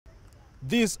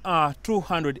These are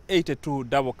 282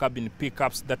 double-cabin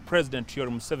pickups that President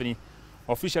Museveni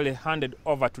officially handed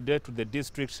over today to the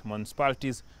districts,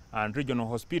 municipalities and regional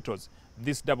hospitals.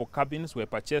 These double cabins were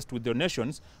purchased with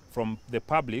donations from the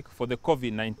public for the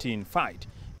COVID-19 fight.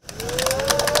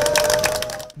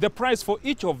 The price for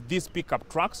each of these pickup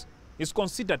trucks is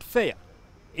considered fair,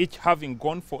 each having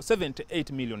gone for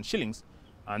 78 million shillings.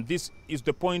 And this is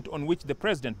the point on which the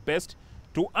president based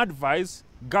to advise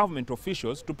government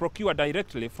officials to procure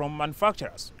directly from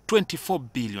manufacturers. 24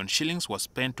 billion shillings was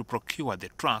spent to procure the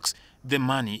trucks. The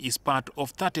money is part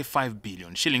of 35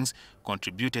 billion shillings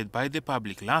contributed by the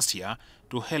public last year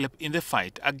to help in the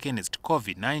fight against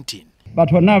COVID-19.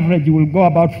 But on average, you will go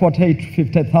about $48,000 to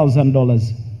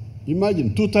 $50,000.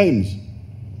 Imagine 2 times,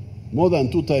 more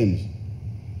than 2 times,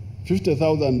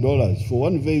 $50,000 for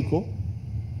one vehicle.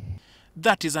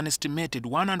 That is an estimated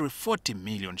 140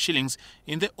 million shillings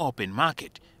in the open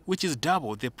market, which is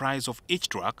double the price of each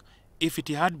truck if it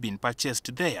had been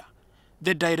purchased there.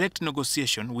 The direct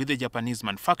negotiation with the Japanese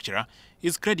manufacturer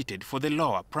is credited for the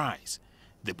lower price.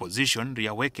 The position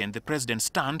reawakened the president's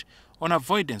stand on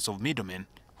avoidance of middlemen,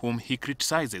 whom he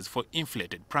criticizes for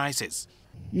inflated prices.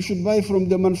 You should buy from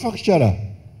the manufacturer,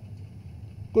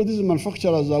 because these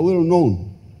manufacturers are well known.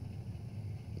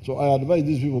 So I advise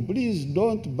these people, please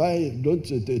don't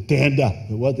tender,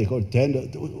 what they call tender.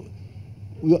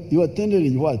 You are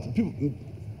tendering what? People.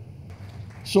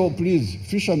 So please,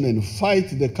 fishermen,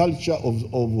 fight the culture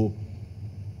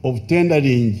of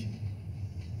tendering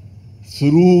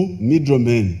through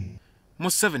middlemen.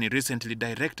 Museveni recently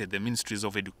directed the Ministries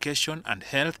of Education and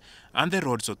Health and the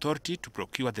Roads Authority to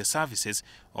procure the services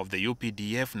of the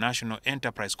UPDF National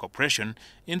Enterprise Corporation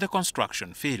in the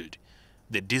construction field.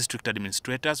 The district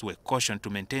administrators were cautioned to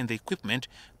maintain the equipment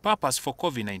purpose for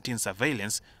COVID-19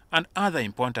 surveillance and other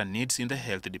important needs in the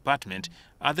health department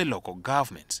at the local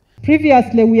governments.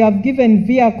 Previously, we have given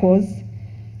vehicles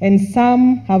and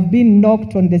some have been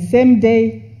knocked on the same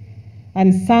day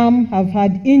and some have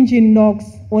had engine knocks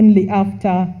only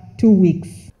after 2 weeks.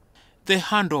 The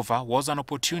handover was an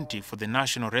opportunity for the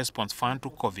National Response Fund to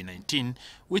COVID-19,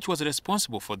 which was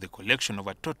responsible for the collection of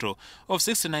a total of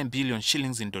 69 billion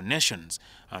shillings in donations,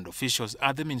 and officials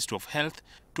at the Ministry of Health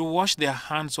to wash their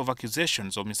hands of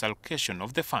accusations of misallocation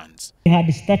of the funds. We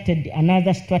had started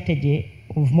another strategy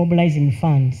of mobilizing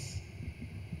funds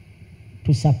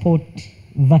to support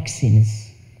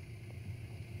vaccines.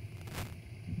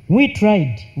 We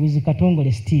tried with the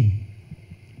Katongole Steel,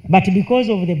 but because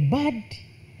of the bad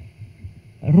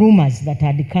rumors that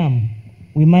had come,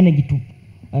 we managed to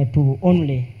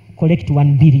only collect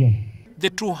 1 billion.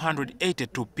 The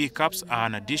 282 pickups are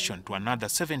an addition to another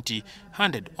 70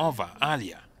 handed over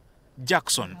earlier.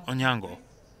 Jackson Onyango,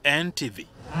 NTV.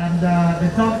 And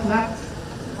the top flaps,